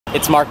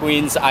It's Mark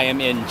Wiens. I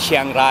am in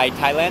Chiang Rai,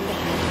 Thailand,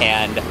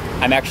 and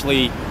I'm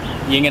actually,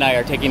 Ying and I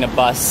are taking a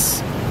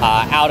bus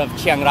out of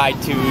Chiang Rai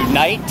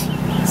tonight.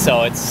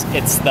 So it's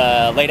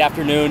the late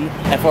afternoon,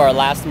 and for our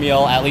last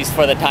meal, at least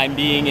for the time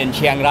being in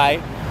Chiang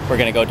Rai, we're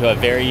gonna go to a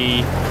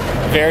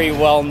very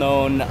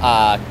well-known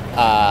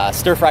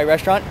stir-fry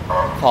restaurant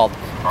called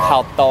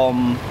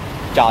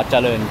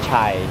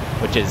Jaroenchai,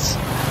 which is,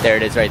 there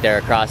it is right there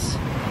across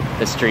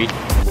the street.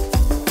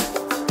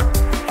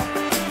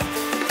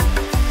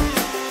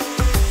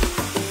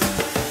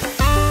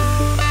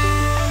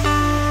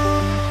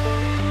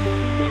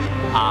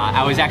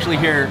 I was actually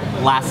here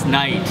last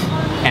night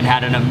and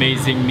had an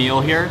amazing meal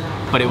here,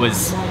 but it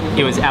was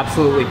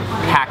absolutely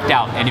packed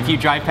out. And if you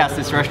drive past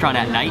this restaurant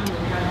at night,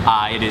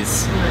 it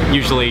is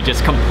usually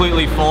just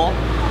completely full,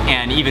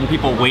 and even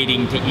people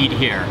waiting to eat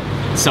here.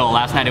 So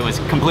last night it was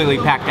completely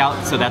packed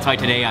out, so that's why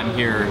today I'm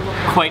here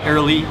quite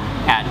early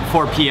at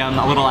 4 p.m.,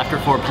 a little after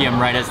 4 p.m.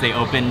 right as they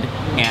opened,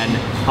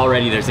 and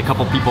already there's a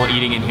couple people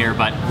eating in here,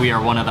 but we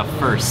are one of the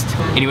first.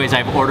 Anyways,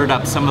 I've ordered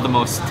up some of the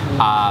most,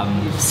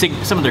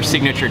 some of their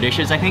signature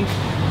dishes, I think,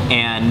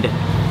 and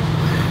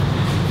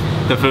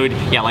the food,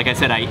 yeah, like I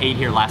said, I ate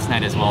here last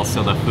night as well,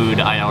 so the food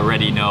I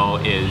already know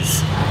is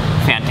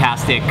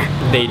fantastic.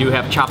 They do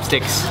have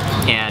chopsticks,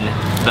 and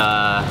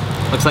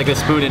looks like the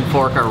spoon and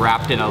fork are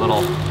wrapped in a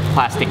little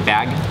plastic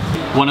bag.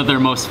 One of their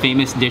most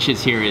famous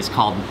dishes here is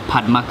called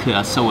pad ma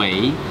khua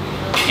sawai,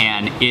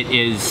 and it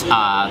is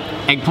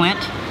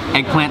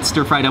eggplant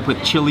stir-fried up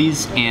with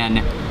chilies,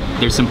 and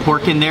there's some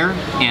pork in there,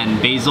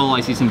 and basil.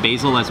 I see some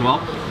basil as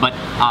well. But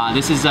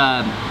this is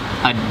a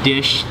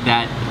dish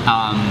that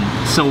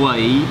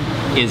sawai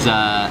is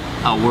a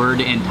word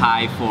in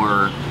Thai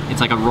for,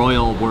 it's like a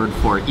royal word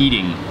for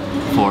eating,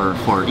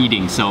 for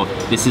eating. So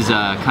this is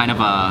a kind of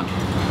a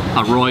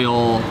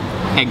royal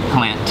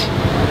eggplant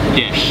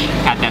dish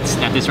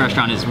that this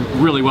restaurant is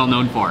really well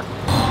known for.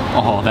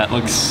 Oh, that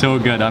looks so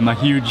good. I'm a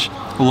huge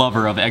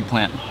lover of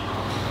eggplant.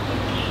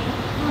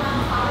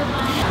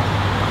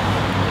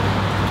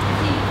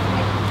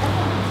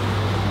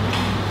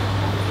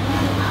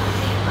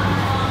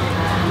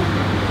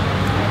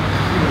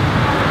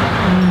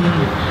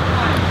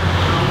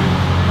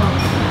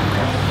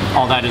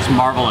 Oh, that is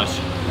marvelous.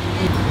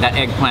 That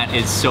eggplant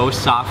is so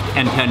soft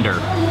and tender.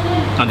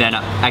 And then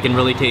I can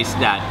really taste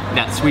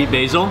that sweet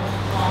basil.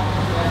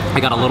 I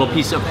got a little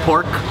piece of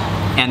pork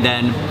and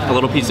then a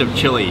little piece of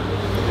chili.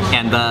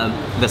 And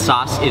the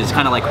sauce is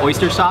kind of like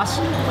oyster sauce,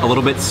 a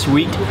little bit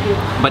sweet,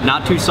 but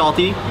not too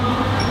salty,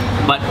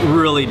 but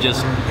really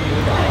just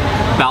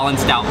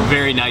balanced out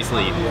very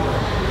nicely.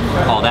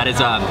 Oh, that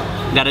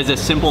is a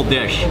simple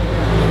dish,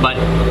 but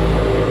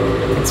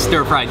it's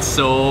stir-fried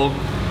so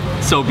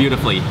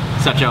beautifully.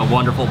 Such a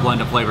wonderful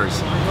blend of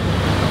flavors.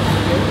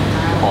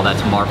 Oh,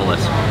 that's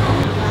marvelous.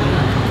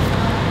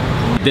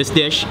 This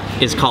dish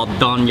is called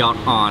dยอด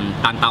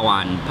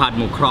tandawan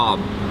krob,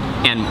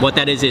 and what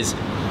that is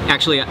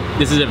actually,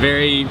 this is a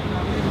very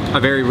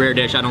rare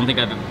dish. I don't think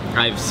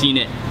I've seen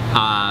it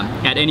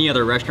at any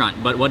other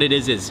restaurant. But what it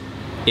is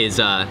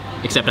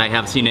except I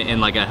have seen it in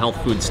like a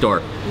health food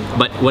store.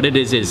 But what it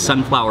is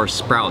sunflower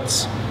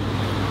sprouts.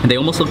 They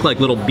almost look like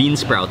little bean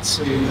sprouts,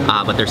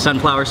 but they're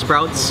sunflower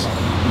sprouts,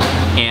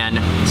 and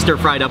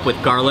stir-fried up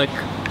with garlic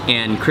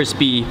and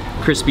crispy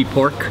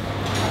pork.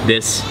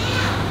 This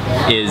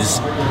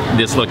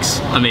looks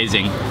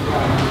amazing.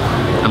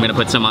 I'm gonna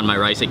put some on my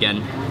rice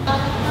again.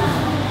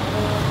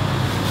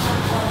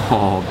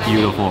 Oh,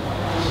 beautiful.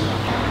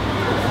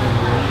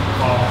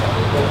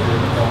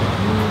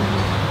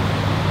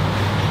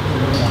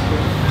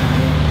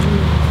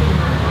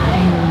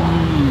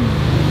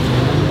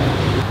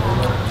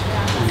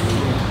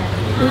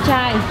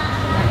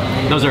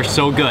 Those are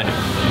so good.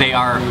 They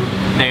are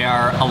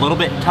a little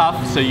bit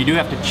tough, so you do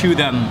have to chew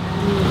them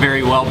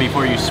very well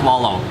before you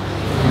swallow.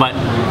 But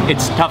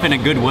it's tough in a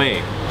good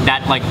way.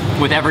 That, like,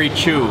 with every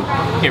chew,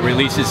 it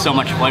releases so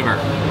much flavor.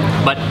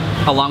 But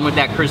along with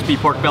that crispy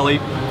pork belly,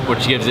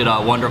 which gives it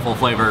a wonderful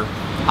flavor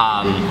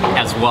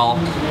as well,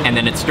 and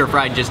then it's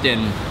stir-fried just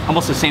in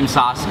almost the same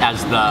sauce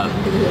as the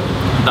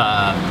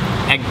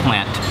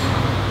eggplant.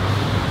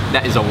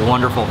 That is a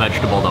wonderful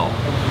vegetable, though.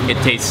 It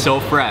tastes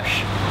so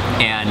fresh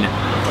and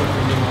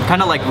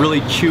kind of like really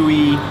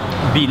chewy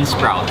bean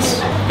sprouts.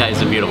 That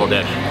is a beautiful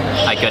dish.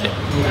 I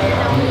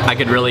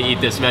could really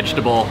eat this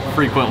vegetable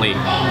frequently.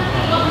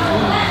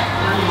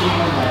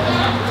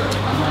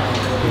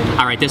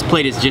 All right, this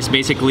plate is just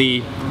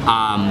basically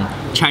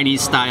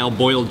Chinese style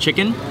boiled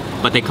chicken,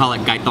 but they call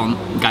it gai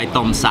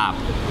tom sap.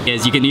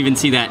 As you can even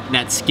see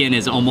that skin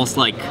is almost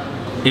like,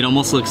 it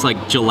almost looks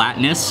like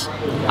gelatinous,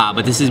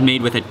 but this is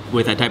made with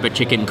a type of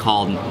chicken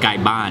called gai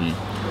ban,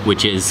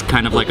 which is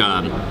kind of like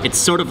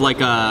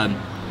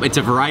it's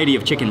a variety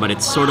of chicken, but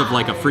it's sort of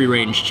like a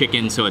free-range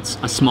chicken, so it's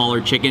a smaller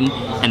chicken,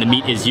 and the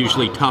meat is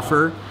usually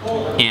tougher.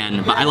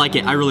 But I like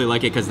it. I really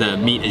like it because the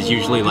meat is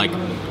usually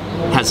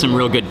has some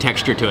real good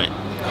texture to it,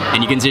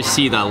 and you can just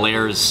see the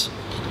layers.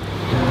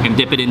 And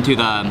dip it into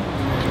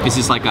this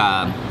is like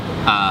a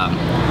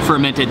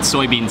fermented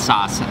soybean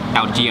sauce,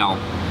 ao jiao.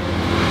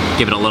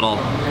 Give it a little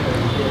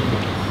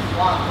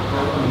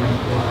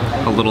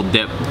a little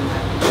dip.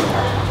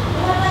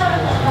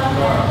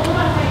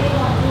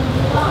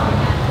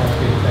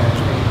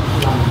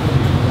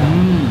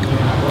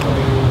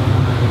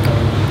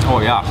 Oh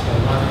yeah,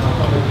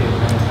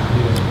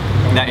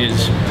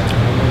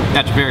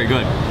 that's very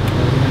good.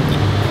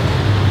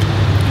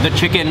 The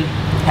chicken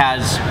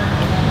has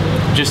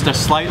just a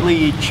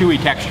slightly chewy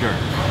texture,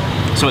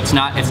 so it's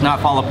not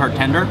fall apart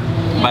tender,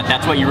 but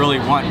that's what you really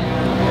want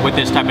with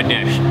this type of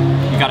dish.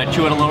 You gotta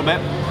chew it a little bit,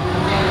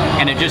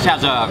 and it just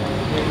has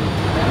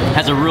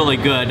a really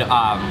good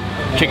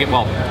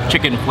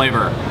chicken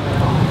flavor.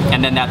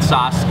 And then that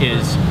sauce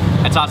is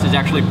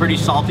actually pretty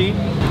salty,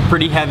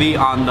 pretty heavy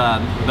on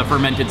the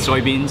fermented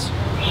soybeans,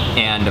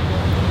 and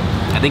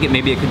I think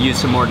maybe it could use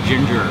some more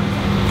ginger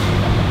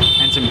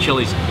and some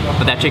chilies.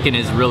 But that chicken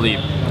is really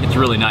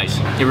nice.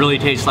 It really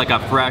tastes like a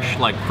fresh,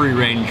 like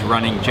free-range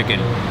running chicken.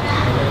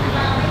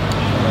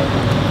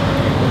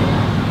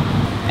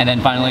 And then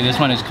finally, this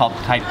one is called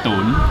Kai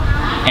Tun,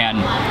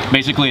 and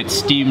basically it's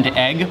steamed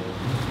egg,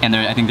 and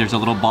I think there's a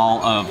little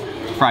ball of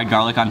fried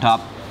garlic on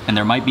top, and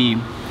there might be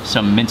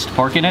some minced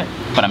pork in it,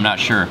 but I'm not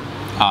sure.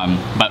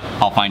 But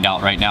I'll find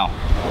out right now.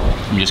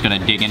 I'm just gonna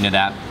dig into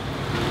that.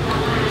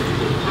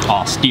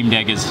 Oh, steamed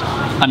egg is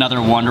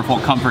another wonderful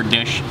comfort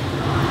dish.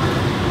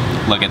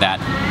 Look at that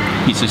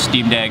piece of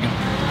steamed egg.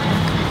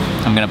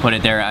 I'm gonna put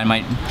it there. I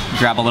might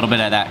grab a little bit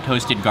of that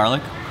toasted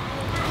garlic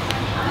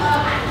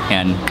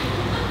and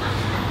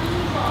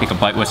take a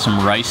bite with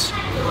some rice.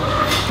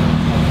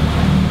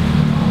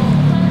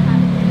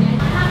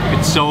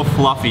 It's so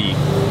fluffy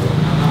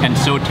and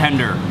so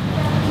tender.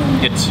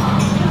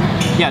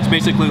 It's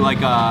basically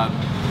like a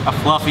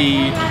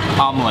fluffy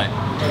omelet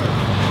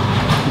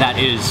that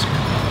is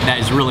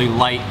really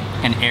light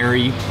and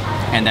airy,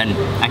 and then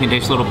I can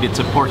taste little bits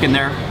of pork in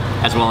there,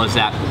 as well as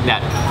that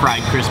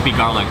fried crispy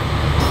garlic.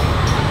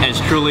 It's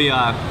truly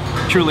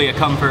a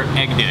comfort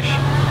egg dish.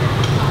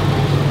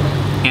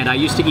 And I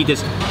used to eat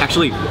this,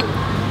 actually,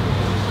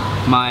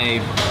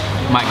 my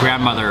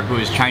grandmother, who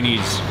is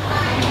Chinese,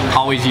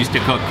 always used to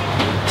cook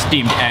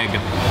steamed egg.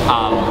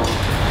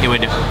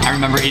 I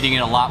remember eating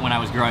it a lot when I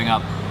was growing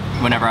up,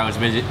 whenever I was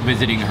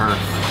visiting her.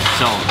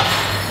 So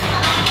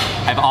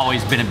I've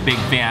always been a big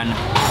fan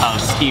of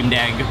steamed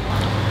egg.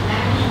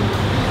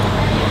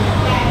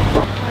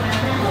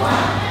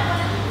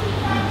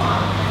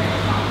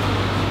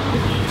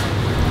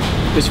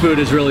 This food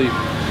is really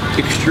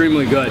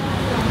extremely good.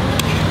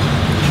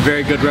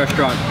 Very good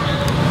restaurant.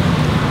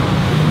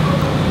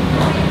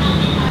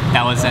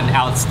 That was an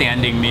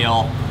outstanding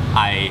meal.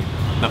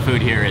 The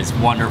food here is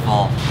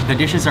wonderful. The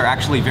dishes are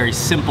actually very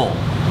simple,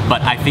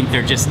 but I think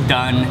they're just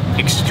done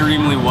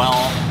extremely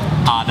well.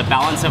 The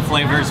balance of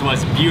flavors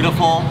was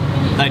beautiful.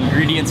 The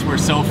ingredients were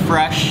so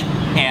fresh,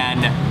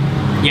 and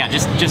yeah,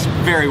 just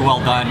very well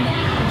done.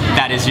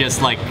 That is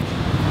just like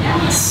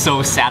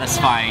so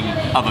satisfying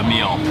of a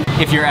meal.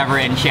 If you're ever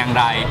in Chiang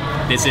Rai,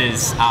 this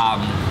is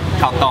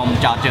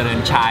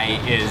Jaroenchai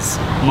is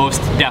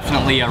most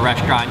definitely a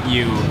restaurant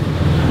you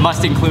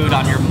must include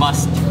on your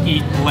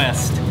must-eat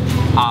list.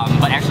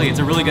 But actually, it's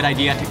a really good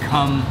idea to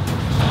come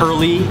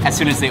early, as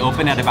soon as they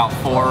open at about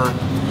 4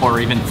 or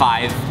even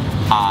 5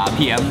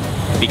 p.m.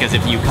 because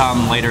if you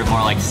come later, more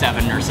like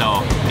 7 or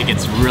so, it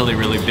gets really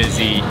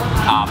busy.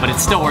 But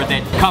it's still worth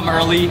it. Come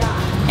early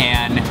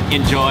and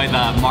enjoy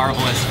the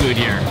marvelous food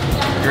here.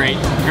 Great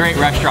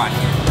restaurant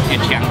in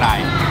Chiang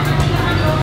Rai.